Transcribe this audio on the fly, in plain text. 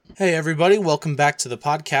Hey everybody, welcome back to the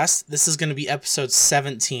podcast. This is going to be episode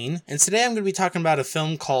 17, and today I'm going to be talking about a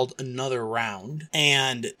film called Another Round.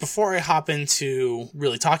 And before I hop into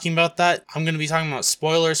really talking about that, I'm going to be talking about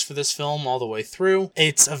spoilers for this film all the way through.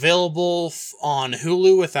 It's available on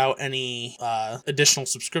Hulu without any additional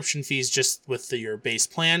subscription fees, just with your base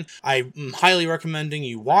plan. I'm highly recommending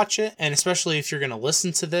you watch it, and especially if you're going to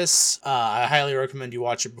listen to this, I highly recommend you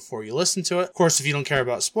watch it before you listen to it. Of course, if you don't care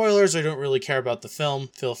about spoilers or don't really care about the film,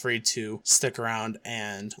 feel free to stick around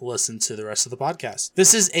and listen to the rest of the podcast.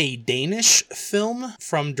 This is a Danish film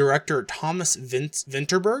from director Thomas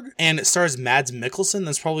Vinterberg, and it stars Mads Mikkelsen.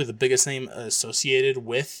 That's probably the biggest name associated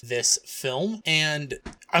with this film. And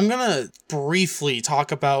I'm gonna briefly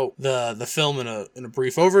talk about the film in a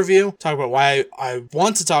brief overview, talk about why I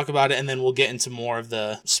want to talk about it, and then we'll get into more of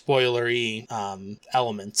the spoilery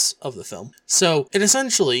elements of the film. So it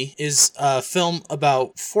essentially is a film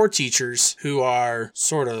about four teachers who are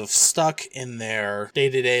sort of stuck in their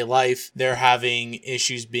day-to-day life. They're having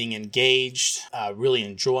issues being engaged, really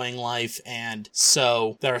enjoying life, and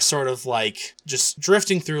so they're sort of like just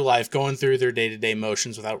drifting through life, going through their day-to-day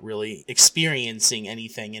motions without really experiencing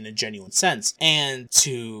anything in a genuine sense. And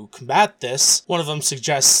to combat this, one of them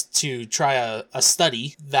suggests to try a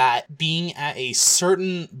study that being at a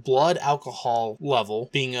certain blood alcohol level,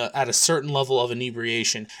 being at a certain level of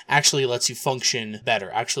inebriation, actually lets you function better,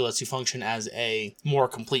 actually lets you function as a more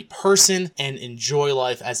complete person and enjoy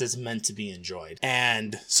life as it's meant to be enjoyed.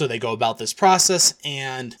 And so they go about this process,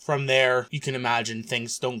 and from there you can imagine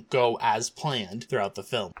things don't go as planned throughout the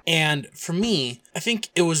film. And for me, I think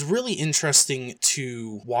it was really interesting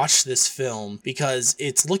to watch this film because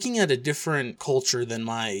it's looking at a different culture than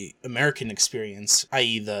my American experience,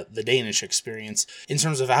 i.e. the Danish experience, in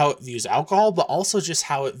terms of how it views alcohol, but also just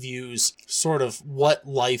how it views sort of what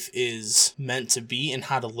life is meant to be and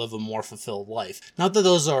how to live a more fulfilled life. Not that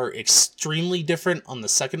those are extremely different on the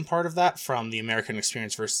second part of that from the American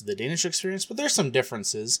experience versus the Danish experience, but there's some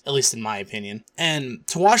differences, at least in my opinion. And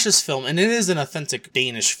to watch this film, and it is an authentic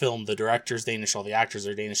Danish film, the director's Danish, all the actors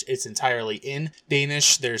are Danish, it's entirely in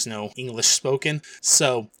Danish, there's no English spoken,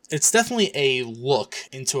 so it's definitely a look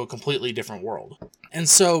into a completely different world. And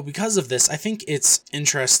so because of this, I think it's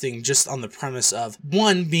interesting just on the premise of,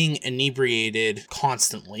 one, being inebriated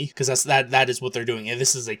constantly, because that is what they're doing. And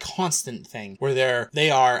this is a constant thing where they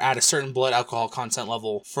are at a certain blood alcohol content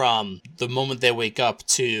level from the moment they wake up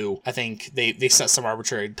to, I think they set some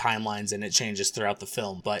arbitrary timelines and it changes throughout the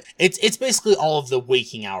film. But it's basically all of the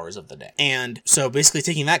waking hours of the day. And so basically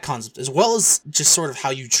taking that concept as well as just sort of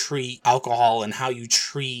how you treat alcohol and how you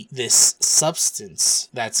treat this substance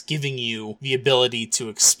that's giving you the ability to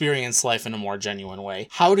experience life in a more genuine way.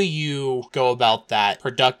 How do you go about that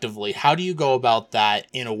productively? How do you go about that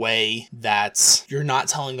in a way that you're not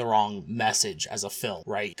telling the wrong message as a film,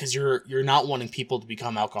 right? Because you're not wanting people to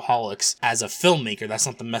become alcoholics as a filmmaker. That's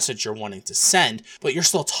not the message you're wanting to send, but you're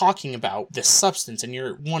still talking about this substance and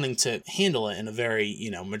you're wanting to handle it in a very,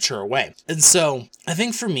 mature way. And so I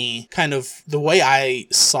think for me, kind of the way I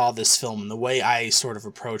saw this film and the way I sort of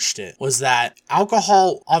approached it was that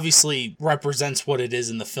alcohol obviously represents what it is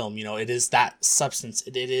in the film. It is that substance.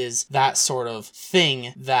 It is that sort of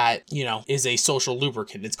thing that, is a social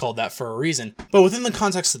lubricant. It's called that for a reason. But within the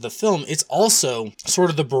context of the film, it's also sort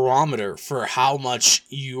of the barometer for how much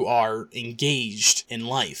you are engaged in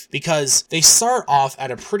life, because they start off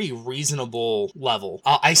at a pretty reasonable level.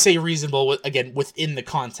 I say reasonable, again, within the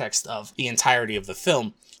context of the entirety of the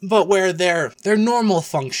film. But where they're normal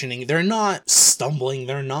functioning, they're not stumbling,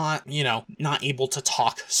 they're not, not able to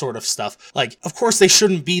talk sort of stuff. Like, of course they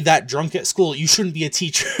shouldn't be that drunk at school. You shouldn't be a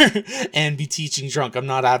teacher and be teaching drunk. I'm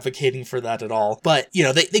not advocating for that at all. But,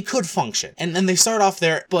 they could function. And then they start off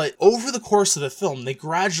there, but over the course of the film, they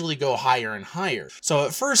gradually go higher and higher. So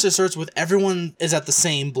at first it starts with everyone is at the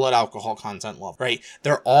same blood alcohol content level, right?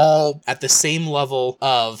 They're all at the same level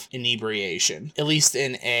of inebriation, at least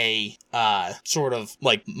in a sort of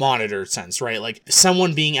like monitor sense, right? Like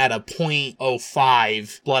someone being at a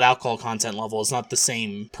 0.05 blood alcohol content level is not the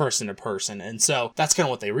same person to person. And so that's kind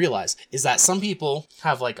of what they realize, is that some people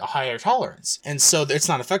have like a higher tolerance. And so it's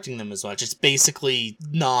not affecting them as much. It's basically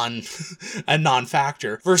a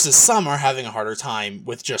non-factor, versus some are having a harder time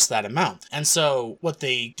with just that amount. And so what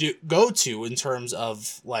they go to in terms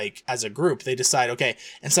of like as a group, they decide, okay,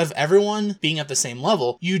 instead of everyone being at the same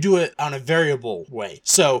level, you do it on a variable way.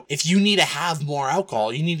 So if you need to have more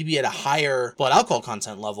alcohol, you need to be at a higher blood alcohol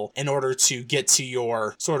content level in order to get to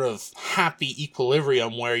your sort of happy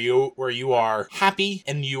equilibrium where you are happy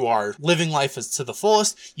and you are living life as to the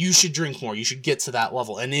fullest. You should drink more. You should get to that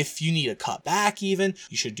level. And if you need to cut back even,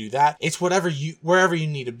 you should do that. It's wherever you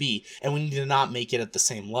need to be, and we need to not make it at the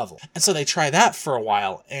same level. And so they try that for a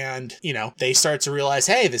while, and they start to realize,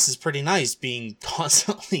 hey, this is pretty nice being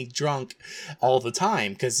constantly drunk all the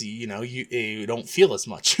time, because you don't feel as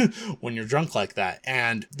much when you're drunk like that.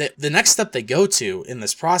 And the next step they go to in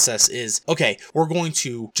this process is, okay, we're going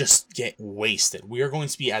to just get wasted. We are going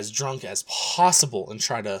to be as drunk as possible and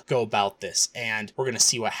try to go about this, and we're going to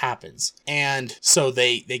see what happens. And so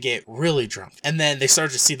they get really drunk, and then they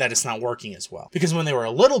start to see that it's not working as well, because when they were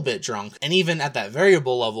a little bit drunk, and even at that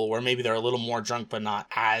variable level where maybe they're a little more drunk but not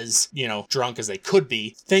as drunk as they could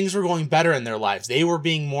be, things were going better in their lives. They were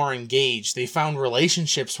being more engaged. They found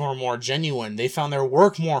relationships were more genuine. They found their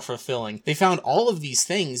work more fulfilling. They found all of these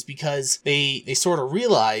things because they sort of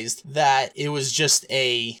realized that it was just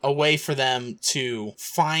a way for them to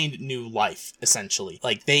find new life, essentially.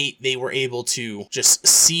 Like they were able to just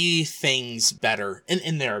see things better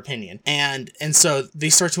in their opinion. And so they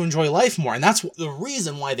start to enjoy life more. And that's the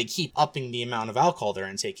reason why they keep upping the amount of alcohol they're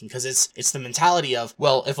intaking, because it's the mentality of,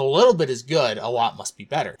 well, if a little bit is good, a lot must be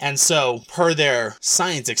better. And so per their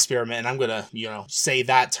science experiment, and I'm going to, say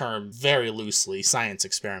that term very loosely, science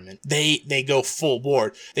experiment, they go full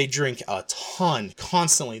board. They drink a ton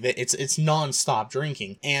constantly. It's non-stop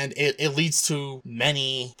drinking, and it leads to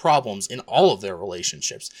many problems in all of their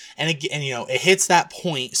relationships. And it hits that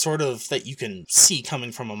point sort of that you can see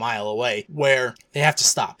coming from a mile away, where they have to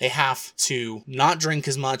stop. They have to not drink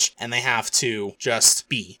as much, and they have to just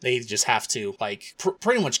be. They just have to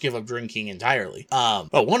pretty much give up drinking entirely.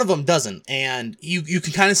 But one of them doesn't, and you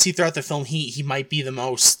can kind of see throughout the film he might be the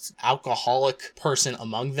most alcoholic person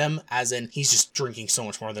among them, as in he's just drinking so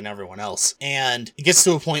much more than everyone else. And it gets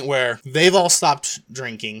to a point where they've all stopped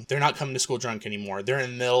drinking. They're not coming to school drunk anymore. They're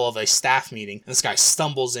in the middle of a staff meeting, and this guy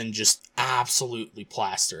stumbles in just absolutely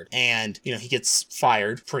plastered. And, he gets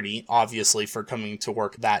fired pretty obviously for coming to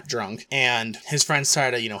work that drunk. And his friends try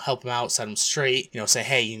to, help him out, set him straight, say,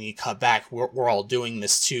 hey, you need to cut back. We're all doing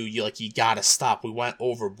this too. You gotta stop. We went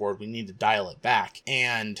overboard. We need to dial it back.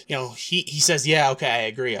 And, he says, yeah, okay, I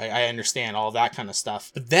agree. I understand all that kind of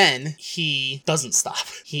stuff. But then he doesn't stop.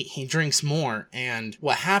 He drinks more. And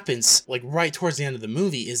what happens, right towards the end of the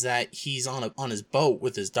movie, is that he's on his boat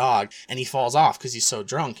with his dog, and he falls off because he's so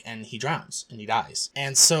drunk, and he drowns and he dies.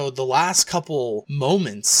 And so the last couple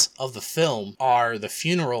moments of the film are the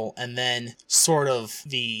funeral, and then sort of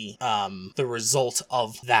the result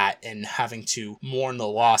of that, and having to mourn the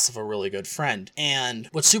loss of a really good friend. And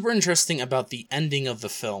what's super interesting about the ending of the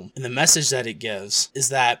film and the message that it gives is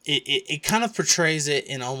that it kind of portrays it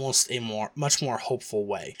in almost a much more hopeful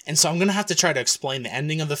way. And so I'm going to have to try to explain the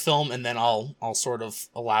ending of the film, and then I'll sort of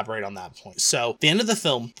elaborate on that point. So the end of the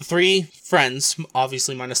film, the three friends,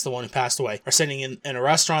 obviously minus the one who passed away, are sitting in a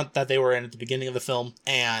restaurant that they were in at the beginning of the film,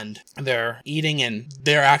 and they're eating, and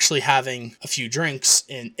they're actually having a few drinks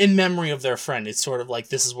in memory of their friend. It's sort of like,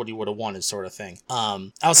 this is what he would have wanted sort of thing.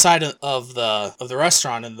 Outside of the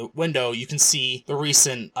restaurant, in the window, you can see the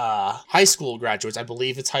recent high school graduates. I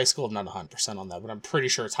believe it's high school. I'm not 100% on that, but I'm pretty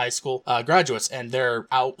sure it's high school graduates, and they're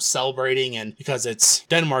out celebrating, and because it's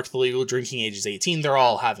Denmark, the legal drinking age is 18, they're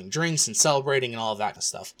all having drinks and celebrating and all of that kind of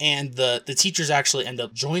stuff. And the teachers actually end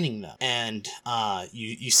up joining them, and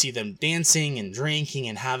you see them dancing and drinking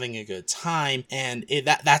and having a good time, and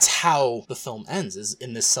that's how the film ends, is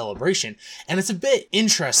in this celebration. And it's a bit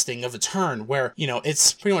interesting of a turn where,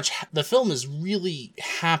 it's pretty much, the film is really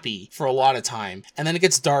happy for a lot of time, and then it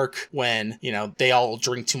gets dark when, they all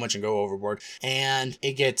drink too much and go overboard, and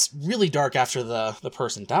it gets really dark after the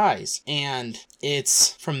person dies. And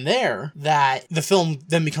it's from there that the film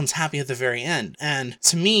then becomes happy at the very end. And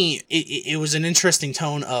to me, it was an interesting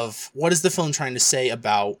tone of, what is the film trying to say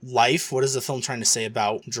about life? What is the film trying to say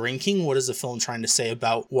about drinking? What is the film trying to say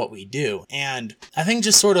about what we do? And I think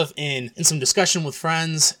just sort of in some discussion with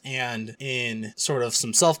friends, and in sort of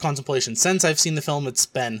some self-contemplation since I've seen the film, it's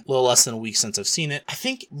been a little less than a week since I've seen it, I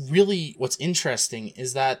think really what's interesting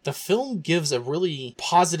is that the film gives a really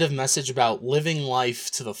positive message about living life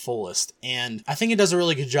to the fullest. And I think it does a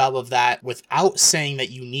really good job of that without saying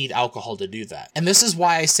that you need alcohol to do that. And this is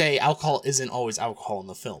why I say alcohol isn't always alcohol in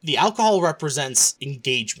the film. The alcohol represents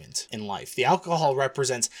engagement in life. The alcohol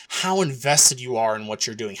represents how invested you are in what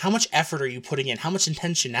you're doing. How much effort are you putting in? How much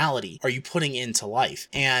intentionality are you putting into life?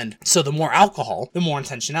 And so the more alcohol, the more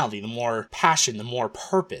intentionality, the more passion, the more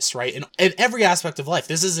purpose, right? In every aspect of life.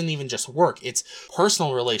 This isn't even just work. It's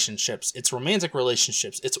personal relationships. It's romantic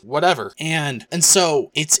relationships. It's whatever. And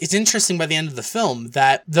so it's interesting by the end of the film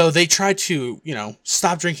that though they try to,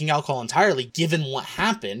 stop drinking alcohol entirely, given what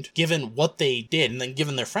happened, given what they did, and then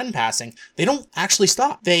given their friend passing, they don't actually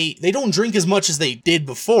stop. They don't drink as much as they did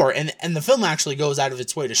before. And the film actually goes out of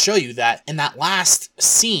its way to show you that in that last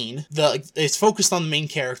scene, it's focused on the main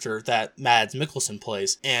character that Mads Mikkelsen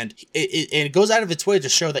plays. And it goes out of its way to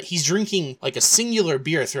show that he's drinking like a singular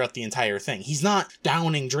beer throughout the entire thing. He's not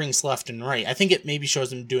downing drinks left and right. I think it maybe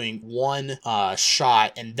shows him doing one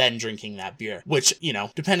shot and then drinking that beer, which,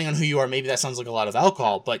 depending on who you are, maybe that sounds like a lot of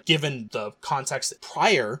alcohol, but given the context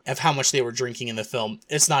prior of how much they were drinking in the film,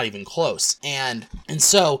 it's not even close. And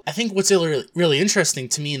so I think what's really, really interesting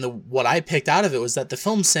to me and what I picked out of it was that the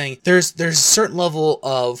film's saying there's a certain level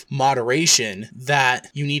of moderation that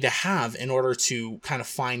you need to have in order to kind of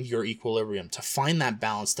find your equilibrium, to find that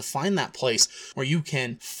balance, to find that place where you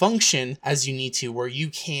can function as you need to, where you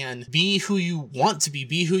can be who you want to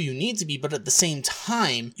be who you need to be, but at the same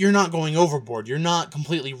time, you're not going overboard. You're not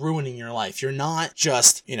completely ruining your life. You're not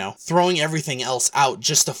just, throwing everything else out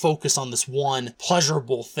just to focus on this one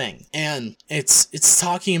pleasurable thing. And it's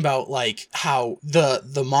talking about like how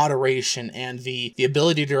the moderation and the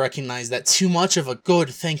ability to recognize that too much of a good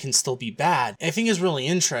thing can still be bad, I think is really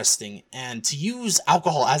interesting. And to use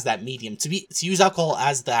alcohol as that medium, to use alcohol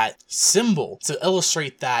as that symbol to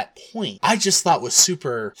illustrate that point, I just thought was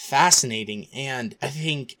super fascinating. And I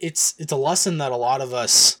think it's a lesson that a lot of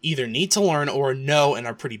us either need to learn or know and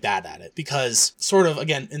are pretty bad at it. Because sort of,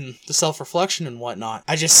 again, in the self-reflection and whatnot,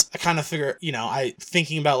 I kind of figure,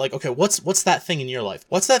 thinking about like, okay, what's that thing in your life?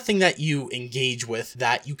 What's that thing that you engage with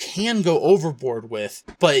that you can go overboard with,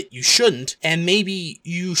 but you shouldn't? And maybe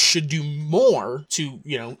you should do more to,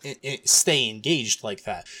 stay engaged like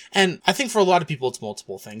that. And I think for a lot of people, it's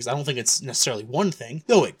multiple things. I don't think it's necessarily one thing,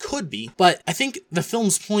 though it could be. But I think the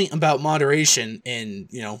film's point about moderation and,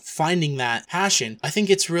 finding that passion, I think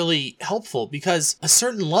it's really helpful because a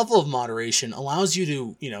certain level of moderation allows you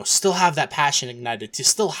to, still have that passion ignited, to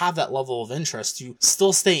still have that level of interest, to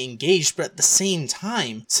still stay engaged, but at the same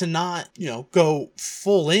time, to not, go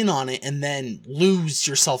full in on it and then lose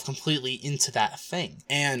yourself completely into that thing.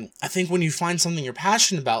 And I think when you find something you're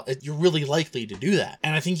passionate about, you're really likely to do that.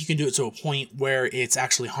 And I think you can do it to a point where it's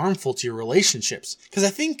actually harmful to your relationships. Because I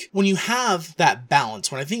think when you have that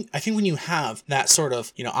balance, I think when you have that sort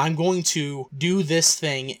of, I'm going to do this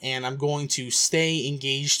thing and I'm going to stay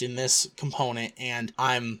engaged in this component and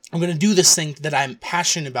I'm going to do this thing that I'm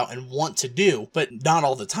passionate about and want to do, but not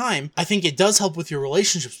all the time, I think it does help with your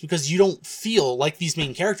relationships because you don't feel like these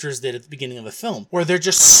main characters did at the beginning of the film, where they're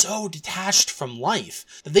just so detached from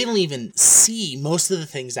life that they don't even see most of the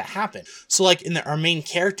things that happen. So like in our main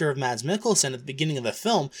character of Mads Mikkelsen at the beginning of the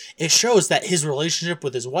film, it shows that his relationship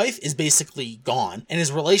with his wife is basically gone and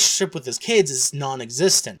his relationship with his kids is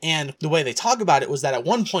non-existent. And the way they talk about it was that at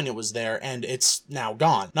one point it was there and it's now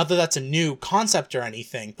gone. Not that that's a new concept or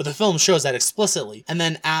anything, but the film shows that explicitly. And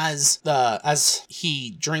then as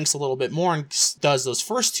he drinks a little bit more and does those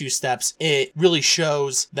first two steps, it really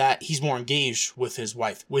shows that he's more engaged with his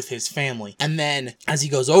wife, with his family. And then as he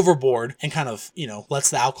goes overboard and kind of, lets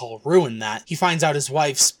the alcohol ruin that, he finds out his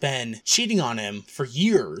wife's been cheating on him for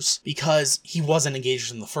years because he wasn't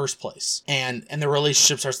engaged in the first place. And the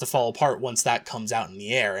relationship starts to fall apart once that comes out in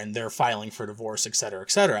the air and they're filing for divorce, etc.,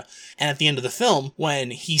 etc. And at the end of the film,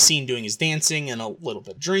 when he's seen doing his dancing and a little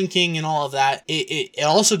bit drinking and all of that, it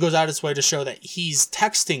also goes out its way to show that he's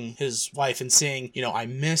texting his wife and saying, I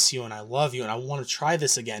miss you and I love you and I want to try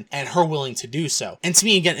this again, and her willing to do so. And to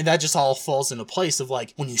me, again, that just all falls into place of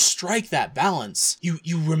like, when you strike that balance, you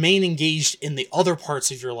remain engaged in the other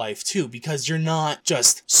parts of your life too, because you're not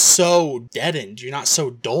just so deadened, you're not so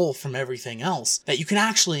dull from everything else, that you can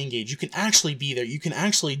actually engage, you can actually be there, you can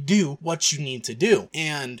actually do what you need to do.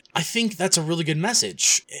 And I think that's a really good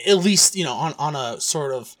message, at least, on a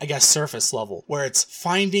sort of, I guess, surface level, where it's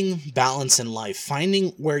finding balance in life, finding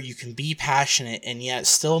where you can be passionate and yet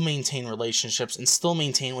still maintain relationships and still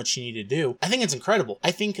maintain what you need to do. I think it's incredible.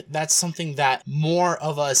 I think that's something that more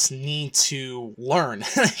of us need to learn.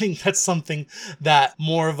 I think that's something that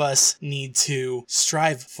more of us need to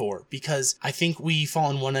strive for, because I think we fall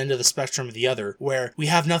on one end of the spectrum or the other, where we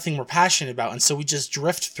have nothing we're passionate about, and so we just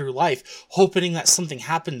drift through life hoping that something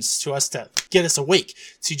happens to us to get us awake,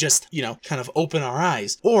 to just, kind of open our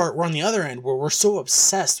eyes. Or we're on the other end where we're so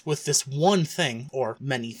obsessed with this one thing, or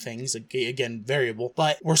many things, again, variable,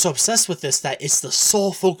 but we're so obsessed with this that it's the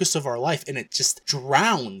sole focus of our life and it just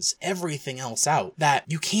drowns everything else out, that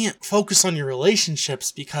you can't focus on your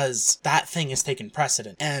relationships because that thing is taking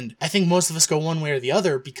precedent. And I think most of us go one way or the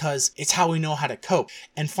other because it's how we know how to cope.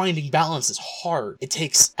 And finding balance is hard. It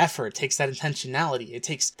takes effort. It takes that intentionality. It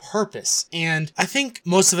takes purpose. And I think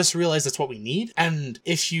most of us realize that's what we need. And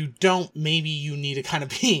if you don't, maybe you need to kind of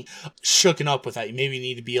be shooken up with that. You maybe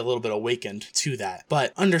need to be a little bit awakened to that.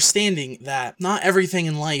 But understanding that not everything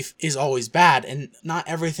in life is always bad, and not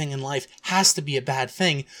everything in life has to be a bad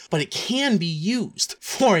thing, but it can be used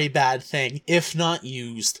for a bad thing if not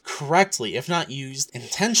used correctly, if not used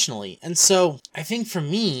intentionally. And so I think for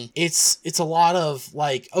me, it's a lot of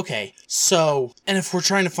like, okay, so, and if we're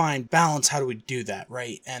trying to find balance, how do we do that,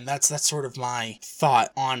 right? And that's sort of my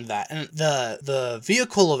thought on that. And the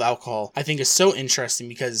vehicle of alcohol, I think, is so interesting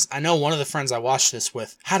because I know one of the friends I watched this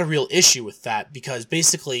with had a real issue with that, because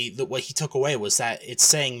basically what he took away was that it's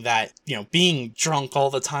saying that, being drunk all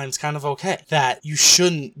the time is kind of okay, that you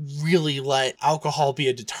shouldn't really let alcohol be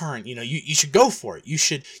a deterrent. You should go for it. You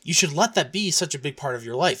should let that be such a big part of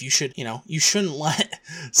your life. You shouldn't let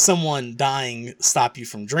someone dying stop you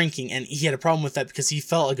from drinking. And he had a problem with that because he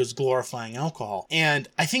felt like it was glorifying alcohol. And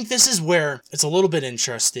I think this is where it's a little bit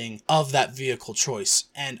interesting of that vehicle choice.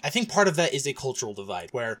 And I think part of that is a cultural divide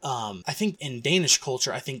where, I think in Danish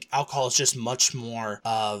culture, I think alcohol is just much more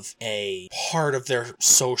of a part of their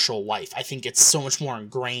social life. I think it's so much more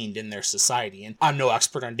ingrained in their society. And I'm no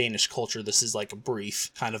expert on Danish culture. This is like a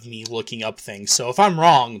brief kind of me looking up things. So if I'm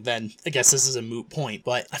wrong, then I guess this is a moot point.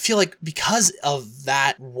 But I feel like because of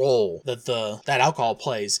that role that that alcohol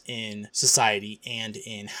plays in society and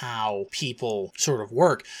in how people sort of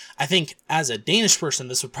work, I think as a Danish person,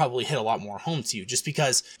 this would probably hit a lot more home to you, just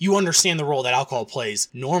because you understand the role that alcohol plays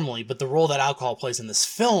normally, but the role that alcohol plays in this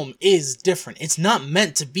film is different. It's not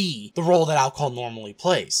meant to be the role that alcohol normally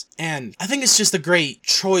plays. And I think it's just a great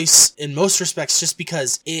choice in most respects, just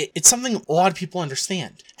because it's something a lot of people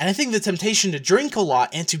understand. And I think the temptation to drink a lot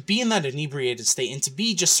and to be in that inebriated state and to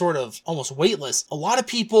be just sort of almost weightless, a lot of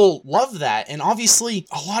people love that. And obviously,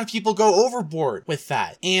 a lot of people go overboard with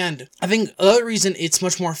that. And I think another reason it's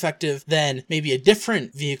much more effective than maybe a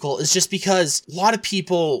different vehicle is just because a lot of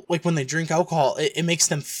people, like when they drink alcohol, it makes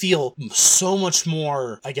them feel so much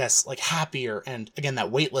more, I guess, like happier, and again,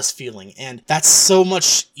 that weightless feeling. And that's so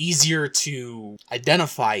much easier to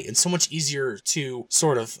identify and so much easier to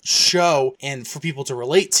sort of show and for people to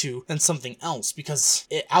relate to than something else, because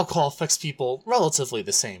alcohol affects people relatively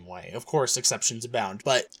the same way. Of course, exceptions abound,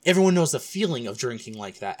 but everyone knows the feeling of drinking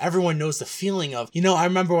like that. Everyone knows the feeling of, I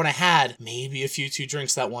remember when I had maybe a few too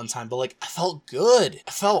drinks that one time, but like I felt good.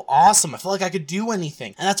 I felt awesome. I felt like I could do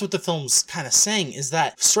anything. And that's what the film's kind of saying, is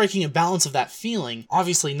that striking a balance of that feeling,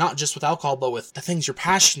 obviously not just with alcohol, but with the things you're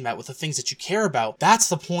passionate about, with the things that you care about. That's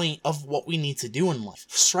the point of what we need to do in life.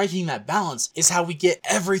 Striking that balance is how we get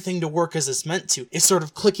everything to work as it's meant to. It's sort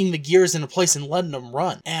of clicking the gears into place and letting them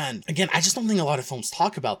run. And again, I just don't think a lot of films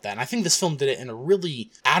talk about that. And I think this film did it in a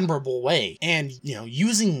really admirable way. And,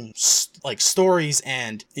 using like stories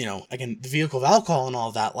and, again, the vehicle of alcohol and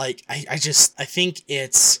all that, like, I think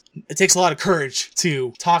it takes a lot of courage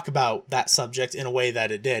to talk about that subject in a way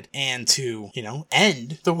that it did, and to,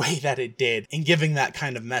 end the way that it did in giving that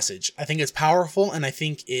kind of message. I think it's powerful, and I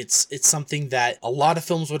think it's something that a lot of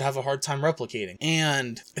films would have a hard time replicating.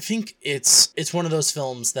 And I think it's one of those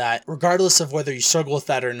films that, regardless of whether you struggle with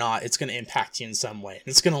that or not, it's going to impact you in some way.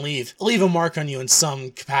 It's going to leave a mark on you in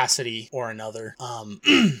some capacity or another.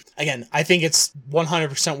 Again, I think it's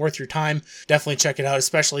 100% worth your time. Definitely check it out,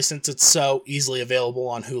 especially since it's so easily available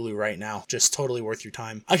on Hulu right now. Just totally worth your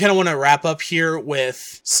time. I kind of want to wrap up here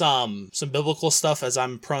with some biblical stuff, as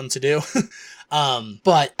I'm prone to do.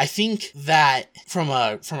 But I think that from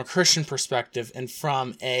a Christian perspective, and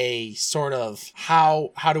from a sort of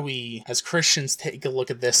how do we as Christians take a look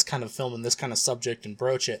at this kind of film and this kind of subject and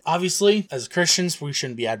broach it? Obviously, as Christians, we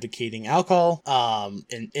shouldn't be advocating alcohol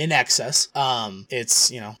in excess.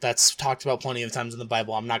 It's, that's talked about plenty of times in the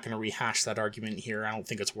Bible. I'm not going to rehash that argument here. I don't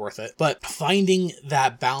think it's worth it. But finding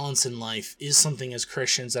that balance in life is something as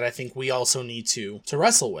Christians that I think we also need to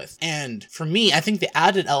wrestle with. And for me, I think the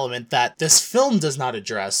added element that this film film does not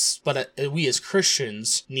address, but we as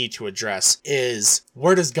Christians need to address, is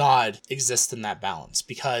where does God exist in that balance?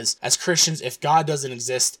 Because as Christians, if God doesn't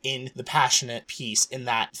exist in the passionate piece, in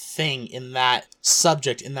that thing, in that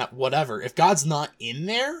subject, in that whatever, if God's not in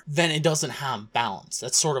there, then it doesn't have balance.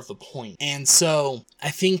 That's sort of the point. And so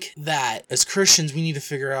I think that as Christians, we need to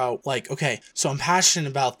figure out, like, okay, so I'm passionate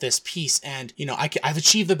about this piece, and, you know, I've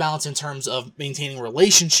achieved the balance in terms of maintaining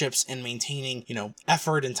relationships and maintaining, you know,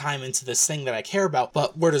 effort and time into this thing that I care about,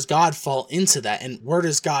 but where does God fall into that? And where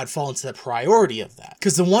does God fall into the priority of that?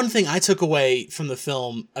 Because the one thing I took away from the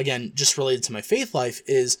film, again, just related to my faith life,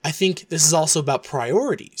 is I think this is also about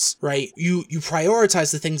priorities, right? You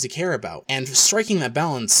prioritize the things you care about, and striking that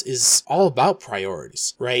balance is all about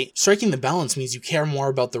priorities, right? Striking the balance means you care more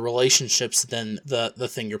about the relationships than the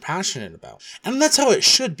thing you're passionate about. And that's how it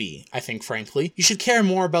should be, I think, frankly. You should care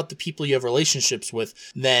more about the people you have relationships with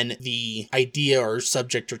than the idea or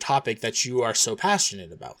subject or topic that you are so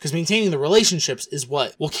passionate about. Because maintaining the relationships is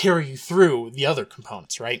what will carry you through the other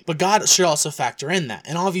components, right? But God should also factor in that.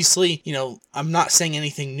 And obviously, you know, I'm not saying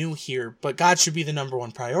anything new here, but God should be the number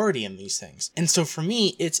one priority in these things. And so for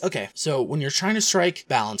me, it's, okay, so when you're trying to strike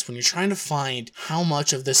balance, when you're trying to find how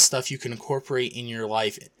much of this stuff you can incorporate in your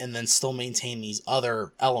life and then still maintain these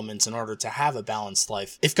other elements in order to have a balanced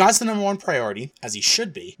life, if God's the number one priority, as he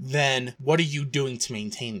should be, then what are you doing to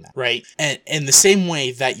maintain that, right? And in the same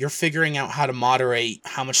way that you're figuring out how to moderate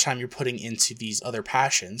how much time you're putting into these other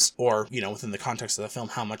passions, or, you know, within the context of the film,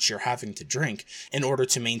 how much you're having to drink in order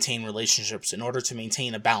to maintain relationships, in order to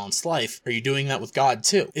maintain a balanced life, are you doing that with God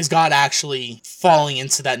too? Is God actually falling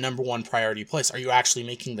into that number one priority place? Are you actually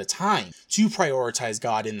making the time to prioritize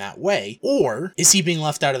God in that way? Or is he being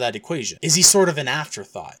left out of that equation? Is he sort of an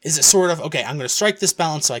afterthought? Is it sort of, okay, I'm going to strike this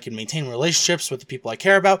balance so I can maintain relationships with the people I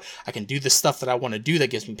care about, I can do the stuff that I want to do that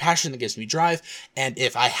gives me passion, that gives me drive, and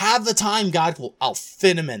if I have the time, I'll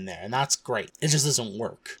fit him in there, and that's great. It just doesn't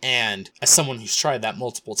work. And as someone who's tried that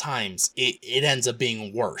multiple times, it ends up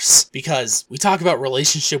being worse, because we talk about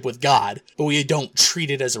relationship with God, but we don't treat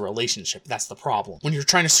it as a relationship. That's the problem. When you're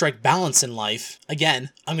trying to strike balance in life, again,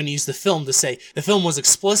 I'm going to use the film to say, the film was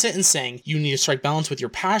explicit in saying you need to strike balance with your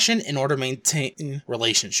passion in order to maintain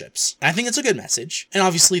relationships. And I think it's a good message. And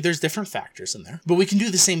obviously there's different factors in there, but we can do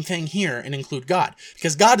the same thing here and include God,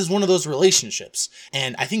 because God is one of those relationships.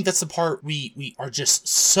 And I think that's the part we are just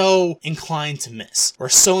so inclined to miss, or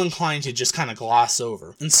so inclined to just kind of gloss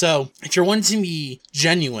over. And so if you're wanting to be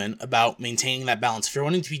genuine about maintaining that balance, if you're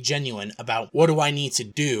wanting to be genuine about what do I need to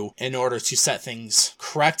do in order to set things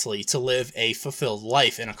correctly to live a fulfilled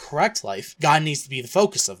life and a correct life, God needs to be the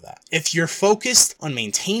focus of that. If you're focused on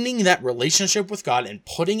maintaining that relationship with God and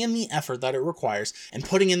putting in the effort that it requires and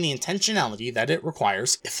putting in the intentionality that it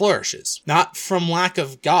requires, it flourishes. Not from lack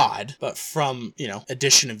of God, but from, you know,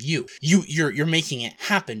 addition of you. You're making it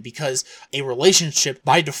happen, because a relationship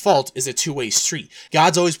by default is a two-way street.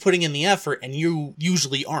 God's always putting in the effort and you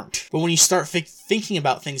usually aren't. But when you start thinking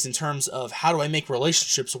about things in terms of how do I make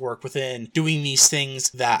relationships work within doing these things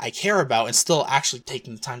that I care about and still actually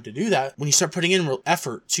taking the time to do that, when you start putting in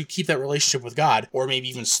effort to keep that relationship with God, or maybe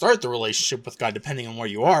even start the relationship with God depending on where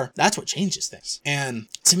you are, that's what changes things. And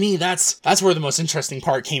to me, that's where the most interesting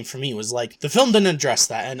part came for me, was like, the film didn't address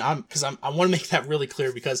that. And I want to make that really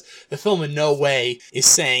clear, because the film in no way is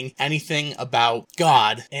saying anything about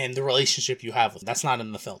God and the relationship you have with him. That's not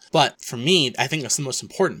in the film. But for me, I think that's the most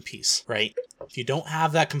important piece, right? If you don't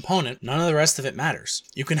have that component, none of the rest of it matters.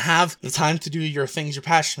 You can have the time to do your things you're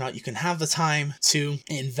passionate about. You can have the time to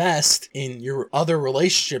invest in your other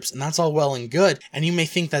relationships, and that's all well and good. And you may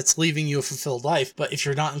think that's leaving you a fulfilled life, but if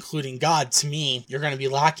you're not including God, to me, you're going to be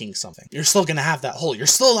lacking something. You're still going to have that hole. You're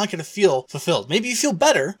still not going to feel fulfilled. Maybe you feel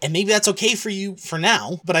better, and maybe that's okay for you for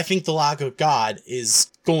now, but I think the lack of God is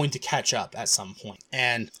going to catch up at some point.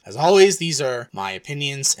 And as always, these are my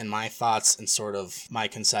opinions and my thoughts and sort of my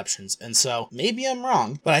conceptions. And so maybe I'm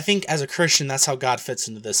wrong, but I think as a Christian, that's how God fits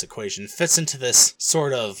into this equation, fits into this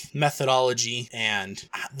sort of methodology and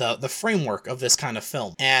the framework of this kind of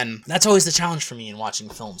film. And that's always the challenge for me in watching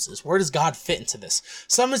films, is where does God fit into this?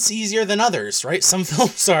 Some it's easier than others, right? Some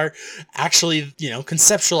films are actually,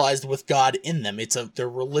 conceptualized with God in them. They're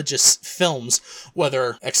religious films,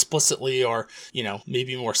 whether explicitly or,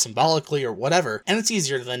 maybe more symbolically or whatever. And it's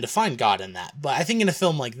easier then to find God in that. But I think in a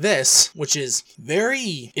film like this, which is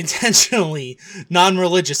very intentionally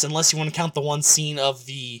non-religious, unless you want to count the one scene of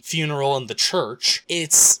the funeral in the church,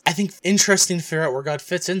 it's, I think, interesting to figure out where God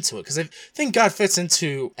fits into it. Because I think God fits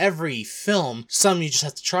into every film. Some you just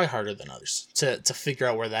have to try harder than others to figure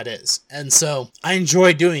out where that is. And so I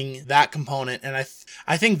enjoy doing that component. And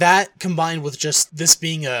I think that combined with just this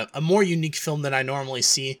being a more unique film than I normally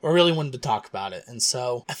see, I really wanted to talk about it. And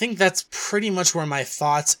so I think that's pretty much where my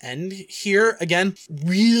thoughts end here. Again,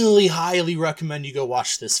 really highly recommend you go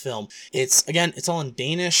watch this film. It's all in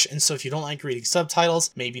Danish, and so if you don't like reading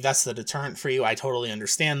subtitles, maybe that's the deterrent for you. I totally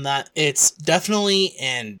understand that. It's definitely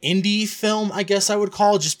an indie film, I guess I would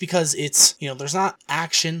call, just because it's, there's not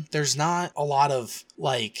action, there's not a lot of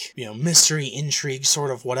mystery, intrigue, sort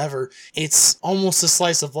of whatever. It's almost a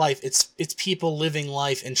slice of life. It's people living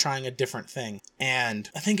life and trying a different thing. And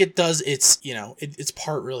I think it does its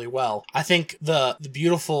part really well. I think the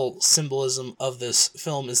beautiful symbolism of this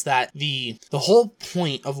film is that the whole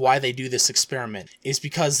point of why they do this experiment is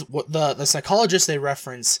because what the psychologist they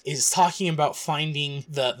reference is talking about finding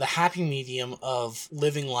the happy medium of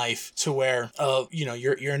living life to where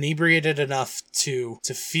you're inebriated enough to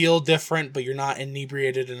feel different, but you're not inebriated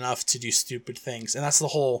enough to do stupid things. And that's the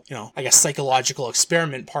whole, I guess, psychological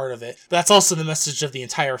experiment part of it. But that's also the message of the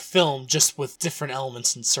entire film, just with different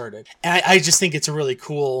elements inserted. And I just think it's a really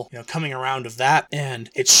cool, coming around of that. And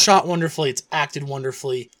it's shot wonderfully. It's acted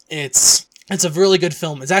wonderfully. It's a really good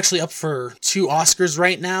film. It's actually up for 2 Oscars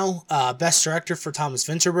right now. Best Director for Thomas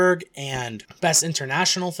Vinterberg and Best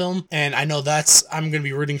International Film. And I know I'm going to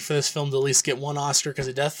be rooting for this film to at least get 1 Oscar because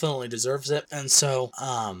it definitely deserves it. And so,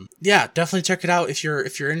 definitely check it out if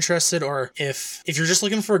you're interested, or if you're just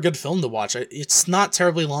looking for a good film to watch. It's not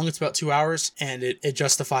terribly long. It's about 2 hours, and it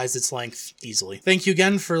justifies its length easily. Thank you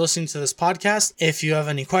again for listening to this podcast. If you have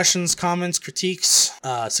any questions, comments, critiques,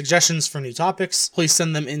 suggestions for new topics, please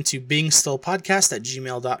send them into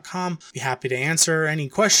beingstillpodcast@gmail.com. Be happy to answer any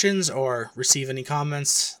questions or receive any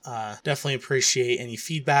comments. Definitely appreciate any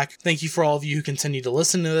feedback. Thank you for all of you who continue to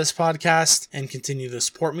listen to this podcast and continue to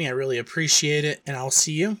support me. I really appreciate it, and I'll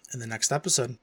see you in the next episode.